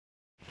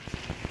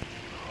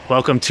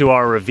Welcome to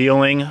our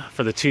revealing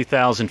for the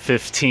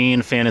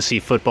 2015 fantasy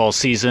football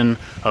season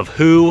of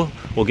who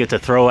will get to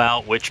throw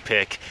out which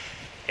pick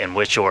in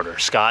which order.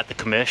 Scott, the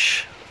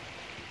commish.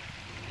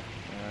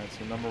 Alright,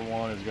 so number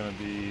one is going to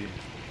be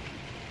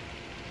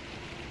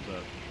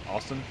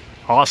Austin.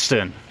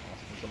 Austin's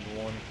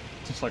number one,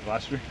 just like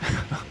last year.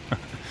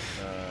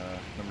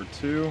 Number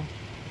two,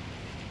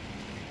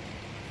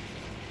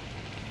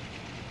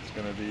 it's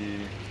going to be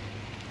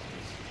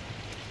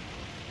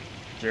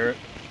Jarrett.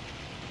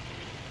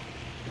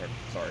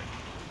 Sorry.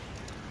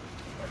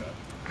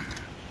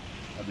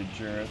 That'd be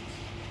Jarrett.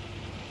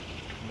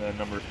 And then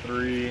number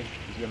three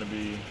is going to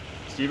be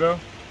Steve-O.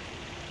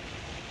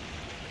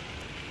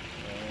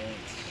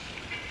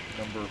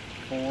 Number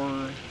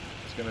four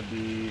is going to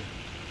be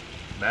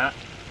Matt.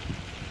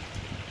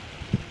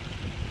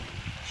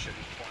 Should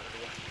be flying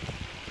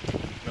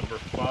away. Number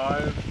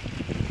five,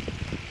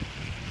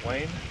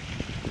 Wayne.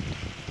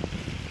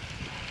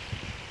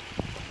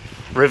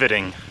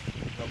 Riveting.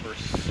 Number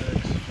six,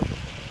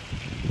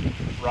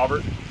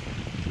 Robert.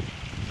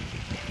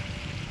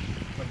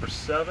 Number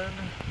seven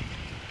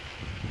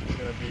is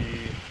going to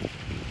be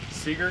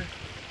Seeger.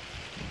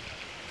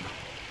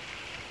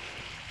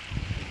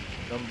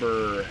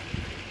 Number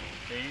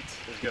 8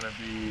 is going to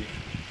be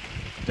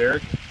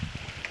Derek.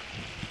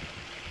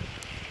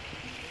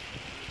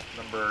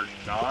 Number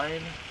 9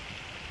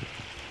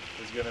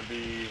 is going to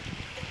be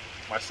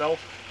myself.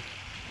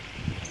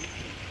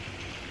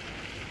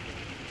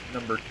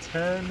 Number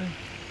 10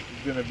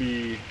 is going to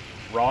be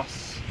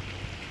Ross.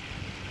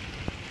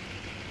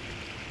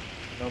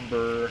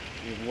 Number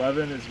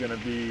 11 is going to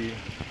be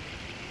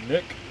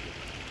Nick.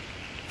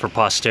 For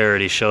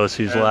posterity, show us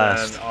who's and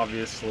last. And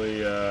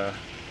obviously, our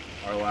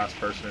last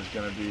person is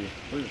going to be,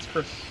 I believe it's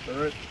Chris, is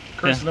that right?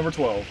 Chris is number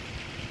 12.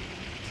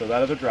 So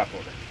that is a draft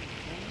order.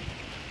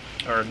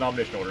 Or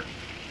nomination order.